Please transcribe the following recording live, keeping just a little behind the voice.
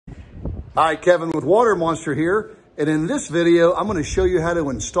Hi, Kevin with WaterMonster here. And in this video, I'm going to show you how to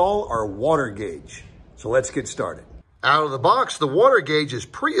install our water gauge. So let's get started. Out of the box, the water gauge is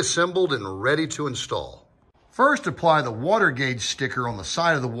pre-assembled and ready to install. First, apply the water gauge sticker on the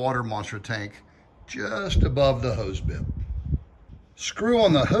side of the WaterMonster tank, just above the hose bib. Screw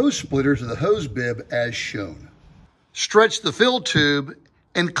on the hose splitter to the hose bib as shown. Stretch the fill tube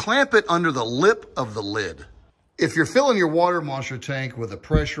and clamp it under the lip of the lid. If you're filling your WaterMonster tank with a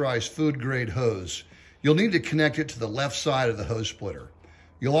pressurized food grade hose, you'll need to connect it to the left side of the hose splitter.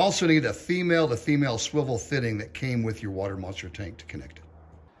 You'll also need a female to female swivel fitting that came with your WaterMonster tank to connect it.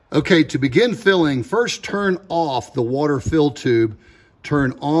 Okay, to begin filling, first turn off the water fill tube,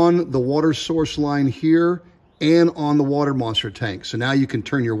 turn on the water source line here and on the WaterMonster tank. So now you can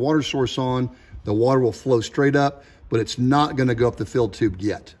turn your water source on, the water will flow straight up, but it's not gonna go up the fill tube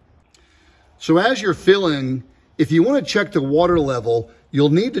yet. So as you're filling, if you want to check the water level, you'll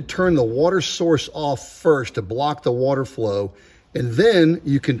need to turn the water source off first to block the water flow, and then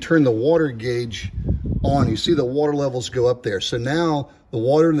you can turn the water gauge on. You see the water levels go up there. So now the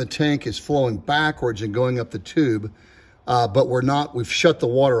water in the tank is flowing backwards and going up the tube, but we've shut the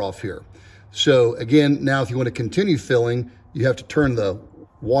water off here. So again, now if you want to continue filling, you have to turn the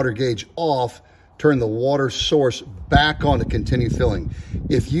water gauge off, turn the water source back on to continue filling.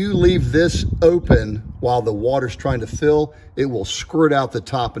 If you leave this open while the water's trying to fill, it will squirt out the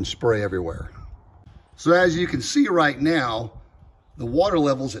top and spray everywhere. So as you can see right now, the water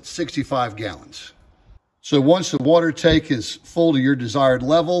level's at 65 gallons. So once the water tank is full to your desired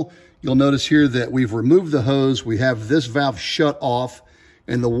level, you'll notice here that we've removed the hose, we have this valve shut off,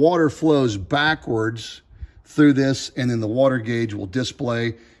 and the water flows backwards through this, and then the water gauge will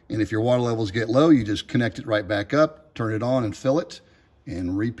display. And if your water levels get low, you just connect it right back up, turn it on and fill it,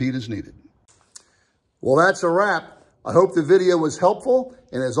 and repeat as needed. Well, that's a wrap. I hope the video was helpful.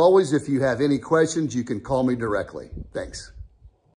 And as always, if you have any questions, you can call me directly. Thanks.